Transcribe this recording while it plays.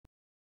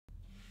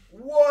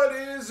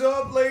is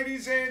up,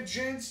 ladies and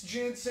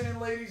gents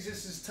and ladies?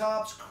 This is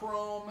Topps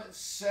Chrome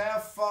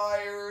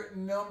Sapphire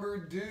number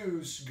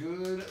deuce.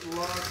 Good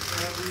luck,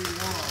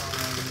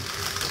 everyone.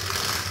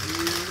 Here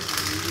we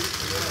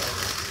go.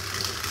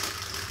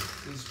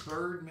 Is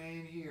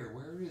Birdman here?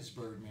 Where is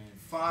Birdman?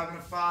 5 and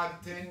a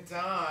 5, 10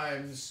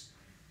 times.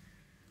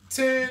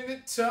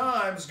 10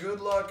 times. Good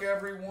luck,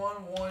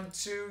 everyone. 1,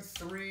 2,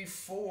 3,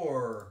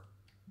 4,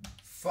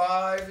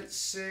 5,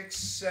 6,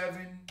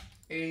 7,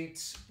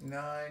 8,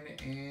 9,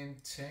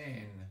 and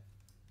 10.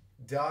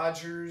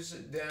 Dodgers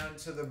down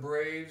to the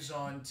Braves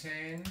on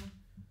 10.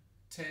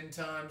 10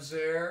 times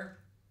there.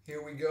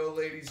 Here we go,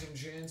 ladies and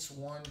gents.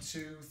 1,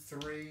 2,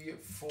 3,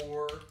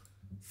 4,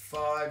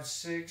 5,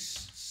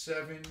 6,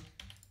 7,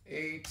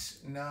 8,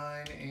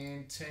 9,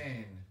 and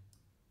 10.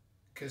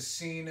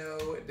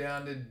 Casino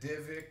down to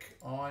Divic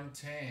on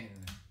 10.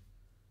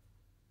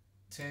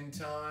 10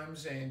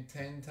 times and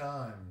 10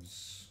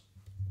 times.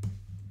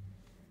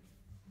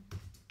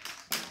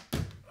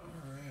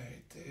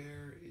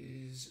 There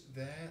is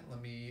that.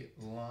 Let me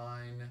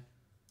line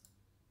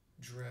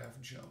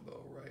Draft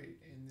Jumbo right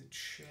in the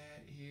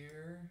chat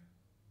here.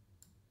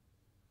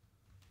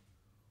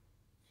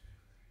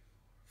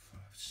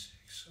 5,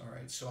 6. All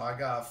right, so I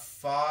got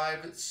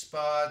 5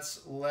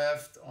 spots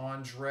left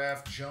on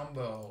Draft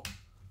Jumbo.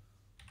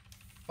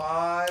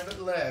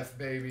 5 left,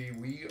 baby.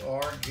 We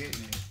are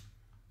getting it.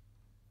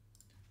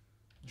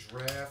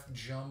 Draft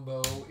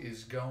Jumbo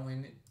is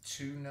going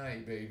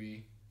tonight,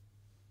 baby.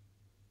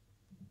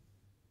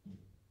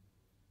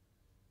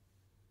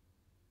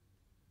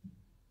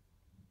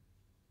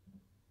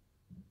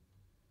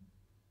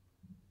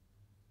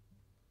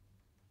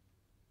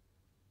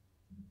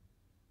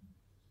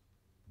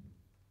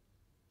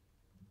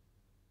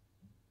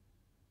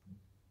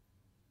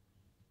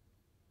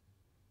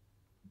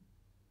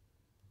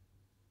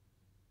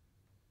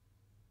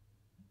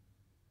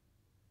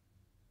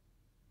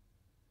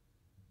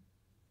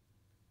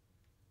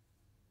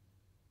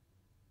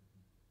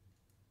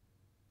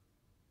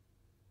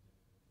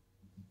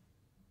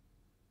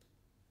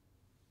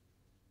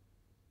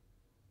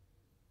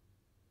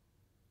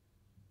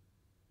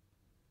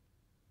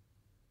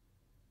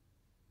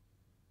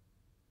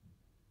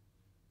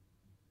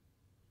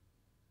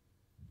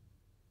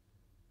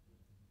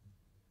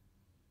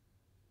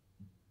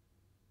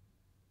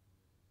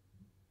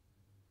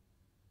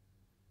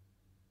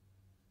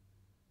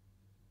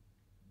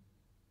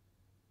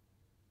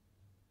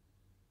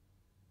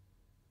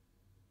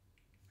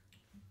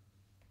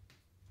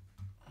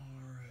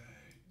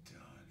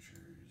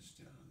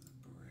 Down the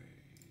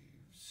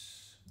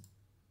Braves.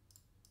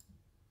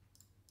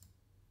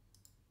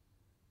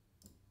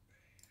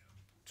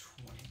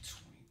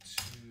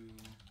 2022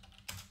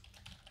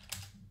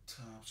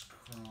 Topps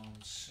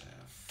Chrome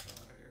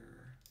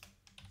Sapphire.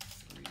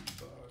 $3.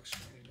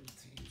 Random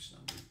teams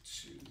number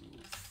 2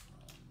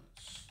 from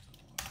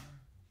Star.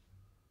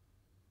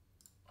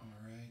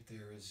 Alright,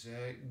 there is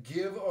that.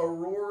 Give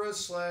Aurora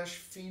 /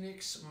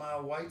 Phoenix my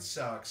White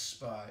Sox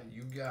spot.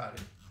 You got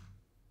it.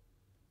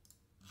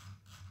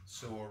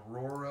 So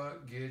Aurora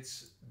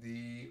gets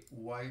the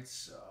White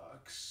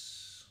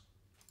Sox.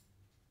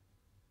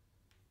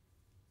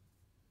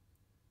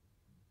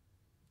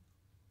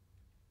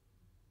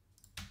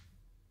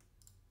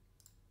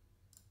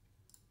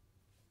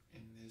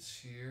 In this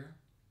here.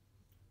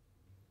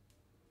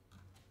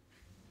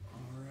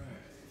 All right.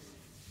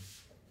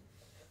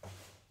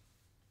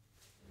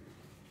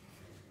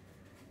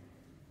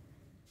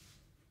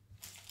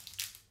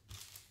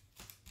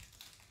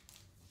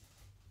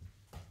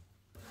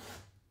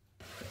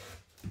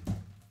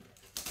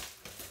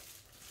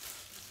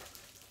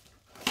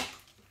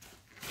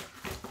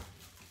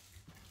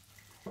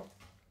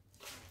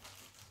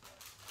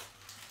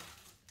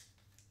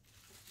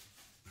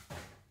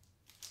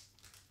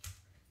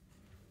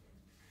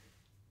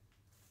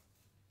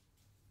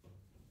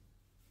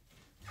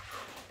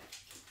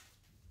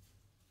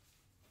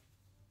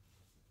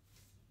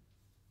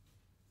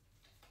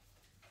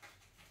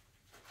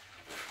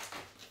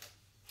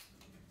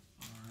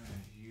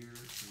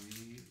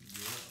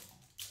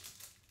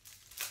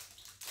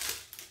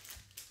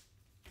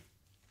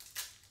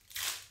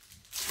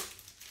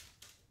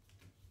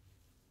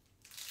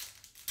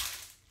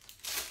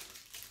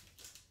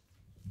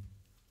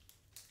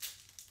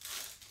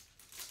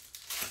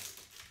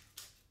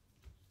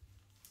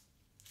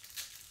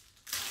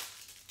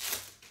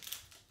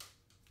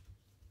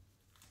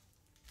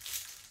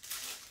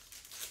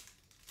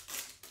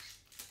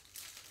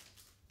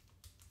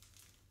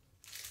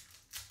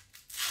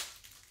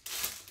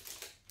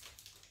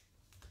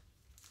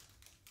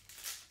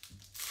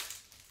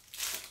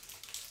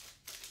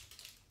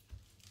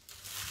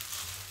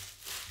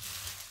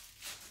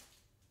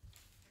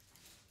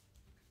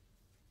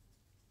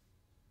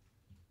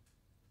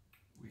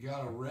 We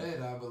got a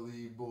red, I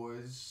believe,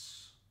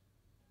 boys.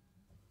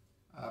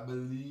 I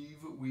believe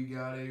we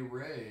got a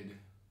red.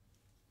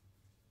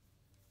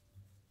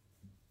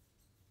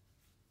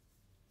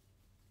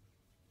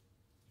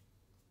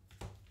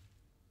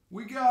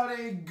 We got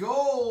a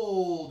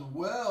gold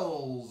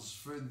Wells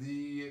for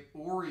the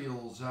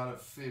Orioles out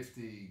of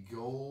 50.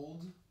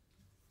 Gold.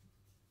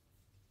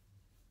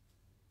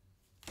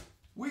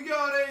 We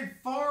got a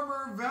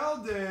Farmer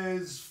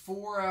Valdez,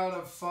 4 out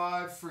of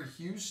 5 for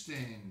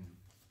Houston.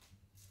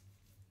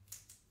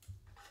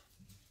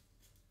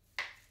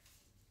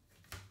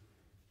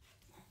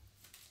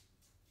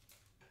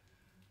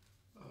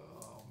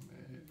 Oh,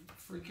 man.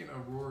 Freaking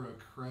Aurora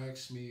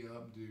cracks me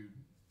up, dude.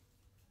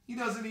 He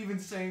doesn't even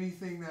say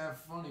anything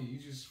that funny. He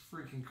just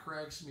freaking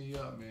cracks me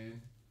up,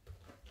 man.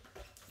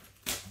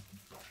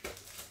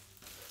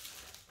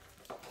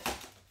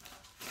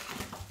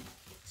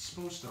 It's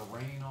supposed to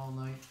rain all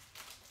night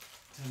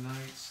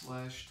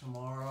tonight /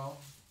 tomorrow.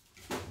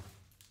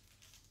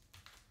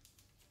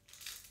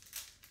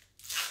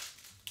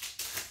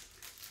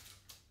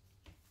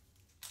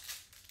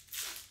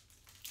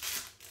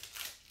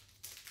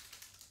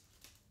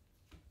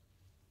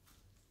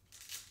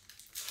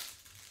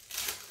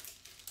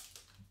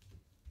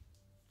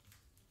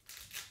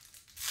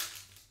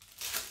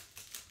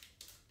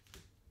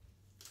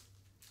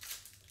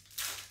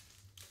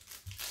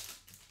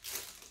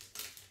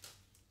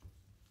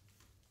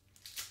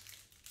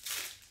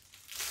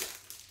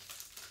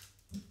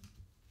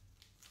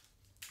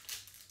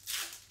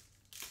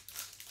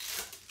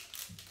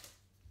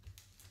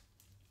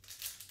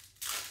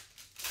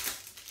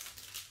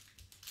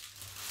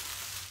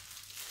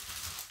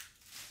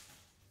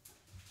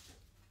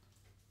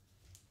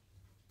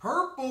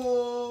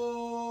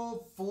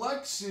 Purple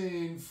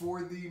Flexing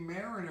for the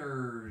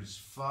Mariners.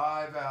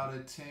 5 out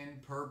of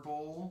 10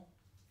 purple.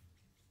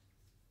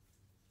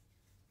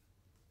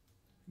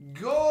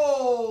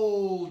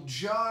 Gold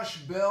Josh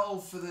Bell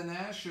for the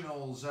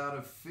Nationals out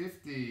of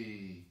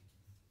 50.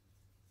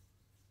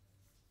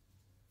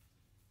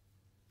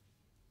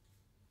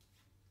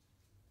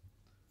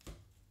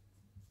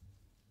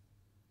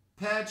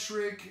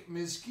 Patrick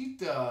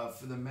Mesquita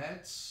for the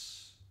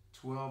Mets.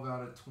 12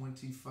 out of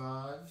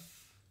 25.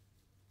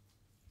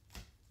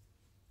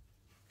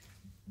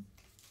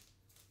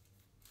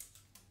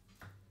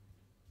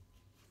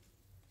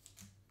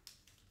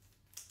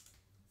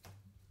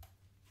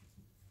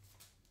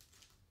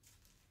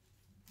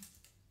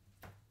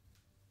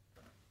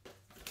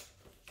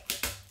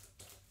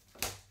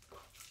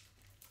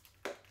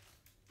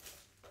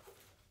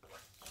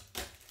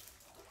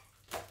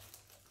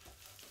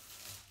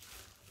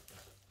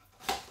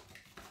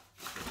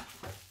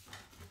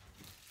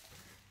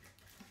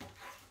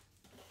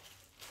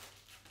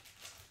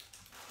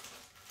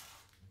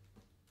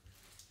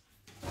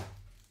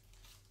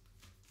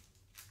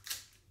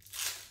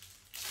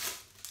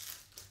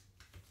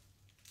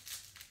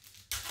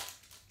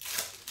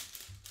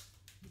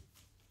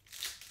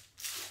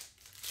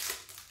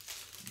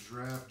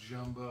 Draft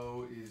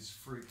Jumbo is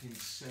freaking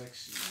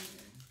sexy,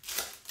 man.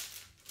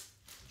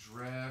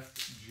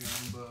 Draft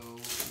Jumbo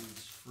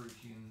is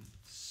freaking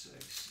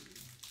sexy.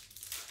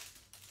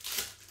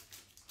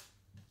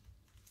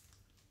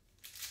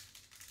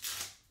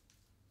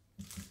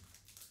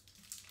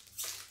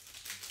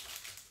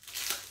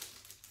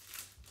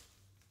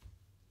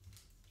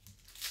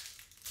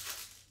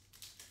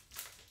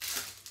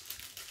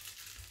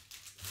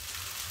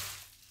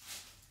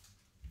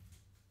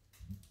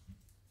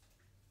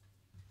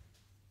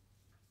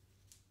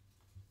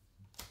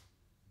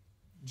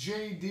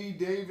 J.D.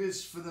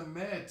 Davis for the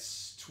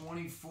Mets,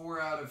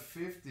 24 out of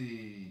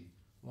 50.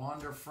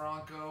 Wander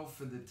Franco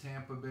for the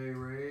Tampa Bay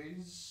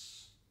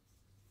Rays.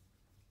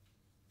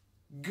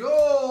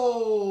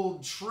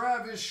 Gold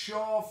Travis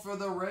Shaw for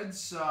the Red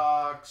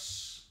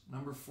Sox,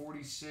 number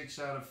 46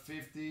 out of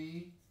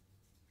 50.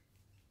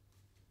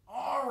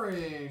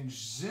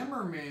 Orange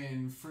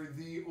Zimmerman for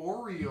the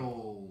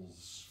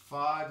Orioles,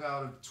 5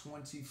 out of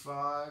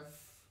 25.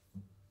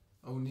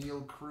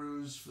 O'Neal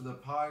Cruz for the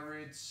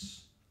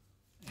Pirates.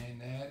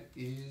 And that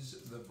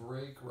is the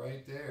break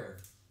right there.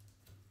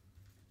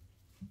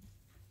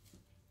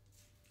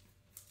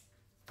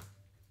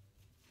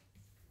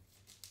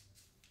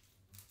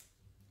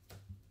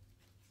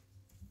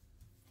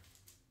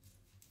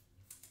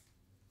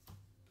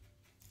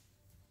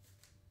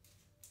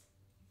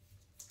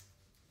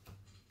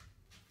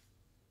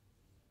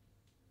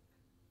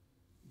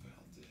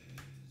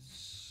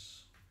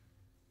 Valdez.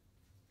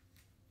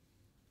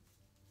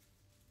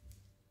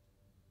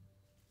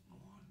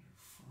 Wander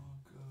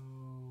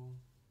Franco.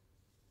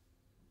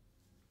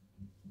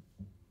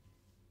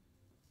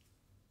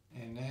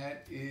 And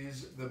that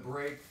is the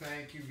break.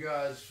 Thank you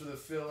guys for the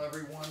fill,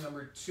 everyone.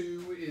 Number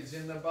 2 is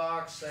in the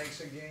box.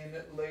 Thanks again,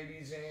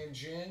 ladies and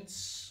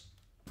gents.